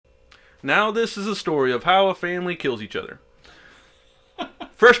Now this is a story of how a family kills each other.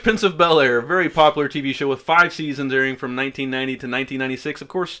 Fresh Prince of Bel-Air, a very popular TV show with 5 seasons airing from 1990 to 1996, of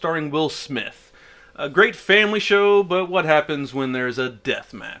course starring Will Smith. A great family show, but what happens when there's a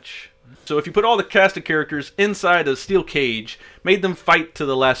death match? So if you put all the cast of characters inside a steel cage, made them fight to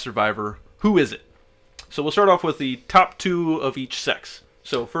the last survivor, who is it? So we'll start off with the top 2 of each sex.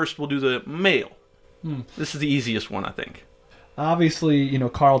 So first we'll do the male. This is the easiest one, I think. Obviously,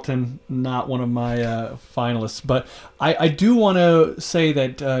 Carlton, not one of my finalists, but I do want to say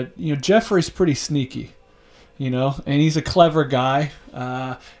that, Jeffrey's pretty sneaky, and he's a clever guy,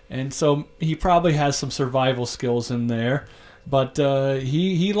 and so he probably has some survival skills in there, but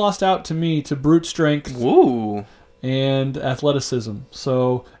he lost out to me to brute strength Ooh. and athleticism,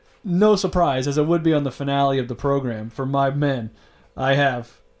 so no surprise, as it would be on the finale of the program, for my men, I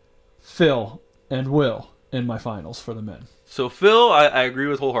have Phil and Will in my finals for the men. So Phil, I agree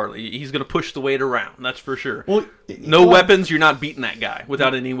with wholeheartedly. He's going to push the weight around, that's for sure. Well, no weapons, you're not beating that guy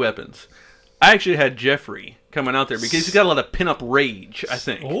without any weapons. I actually had Jeffrey coming out there because he's got a lot of pin-up rage, I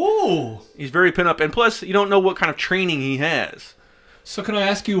think. Oh! He's very pin-up, and plus, you don't know what kind of training he has. So can I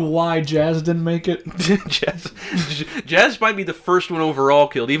ask you why Jazz didn't make it? Jazz might be the first one overall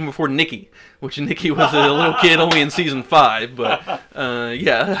killed, even before Nikki, which Nikki was a little kid only in season 5. But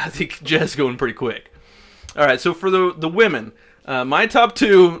yeah, I think Jazz going pretty quick. All right, so for the women, my top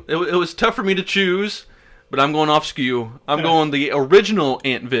 2, it was tough for me to choose, but I'm going off skew. I'm going the original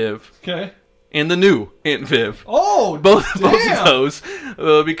Aunt Viv. Okay. And the new Aunt Viv. Oh, both of those.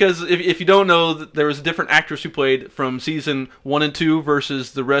 Because if you don't know, there was a different actress who played from season 1 and 2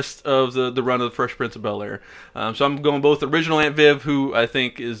 versus the rest of the run of the Fresh Prince of Bel-Air. So I'm going both the original Aunt Viv, who I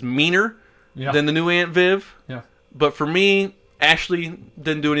think is meaner than the new Aunt Viv. Yeah. But for me, Ashley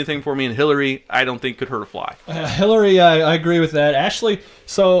didn't do anything for me, and Hillary, I don't think could hurt a fly. Hillary, I agree with that. Ashley,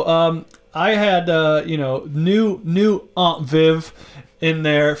 so I had new Aunt Viv in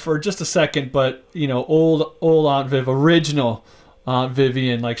there for just a second, but old Aunt Viv, original Aunt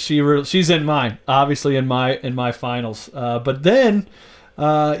Vivian, like she's in mine, obviously in my finals. But then,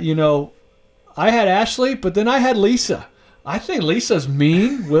 I had Ashley, but then I had Lisa. I think Lisa's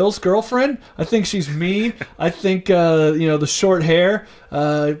mean, Will's girlfriend. I think she's mean. I think the short hair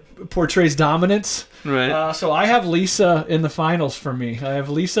portrays dominance. Right. So I have Lisa in the finals for me. I have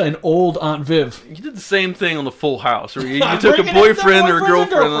Lisa and old Aunt Viv. You did the same thing on the Full House, where you took a boyfriend or a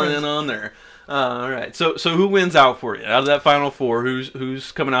girlfriend on there. All right. So who wins out for you out of that final 4?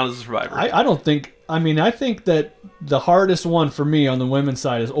 Who's coming out as a survivor? I don't think. I mean, I think that the hardest one for me on the women's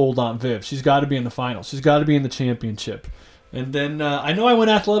side is old Aunt Viv. She's got to be in the finals. She's got to be in the championship. And then I know I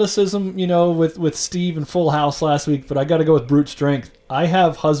went athleticism, with Steve and Full House last week, but I got to go with brute strength. I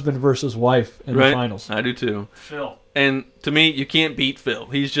have husband versus wife in the finals. I do too. Phil. And to me, you can't beat Phil.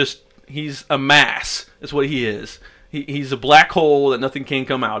 He's a mass. That's what he is. He's a black hole that nothing can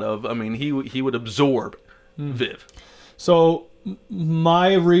come out of. I mean, he would absorb Viv. So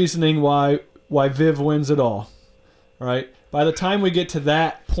my reasoning why Viv wins it all, right? By the time we get to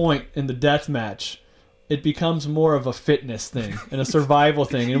that point in the death match, it becomes more of a fitness thing and a survival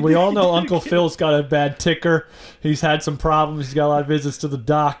thing. And we all know Uncle Phil's got a bad ticker. He's had some problems. He's got a lot of visits to the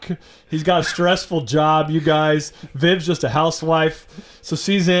doc. He's got a stressful job, you guys. Viv's just a housewife. So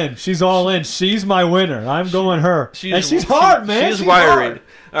she's in. She's all in. She's my winner. I'm going her. And she's hard, man. She's wiry. Hard.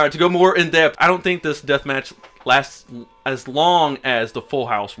 All right, to go more in depth, I don't think this death match lasts as long as the Full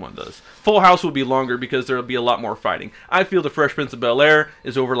House one does. Full House will be longer because there will be a lot more fighting. I feel the Fresh Prince of Bel-Air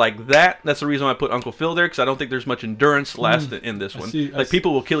is over like that. That's the reason why I put Uncle Phil there, because I don't think there's much endurance left in this one.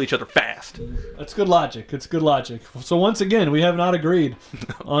 People will kill each other fast. That's good logic. It's good logic. So once again, we have not agreed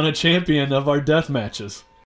on a champion of our death matches.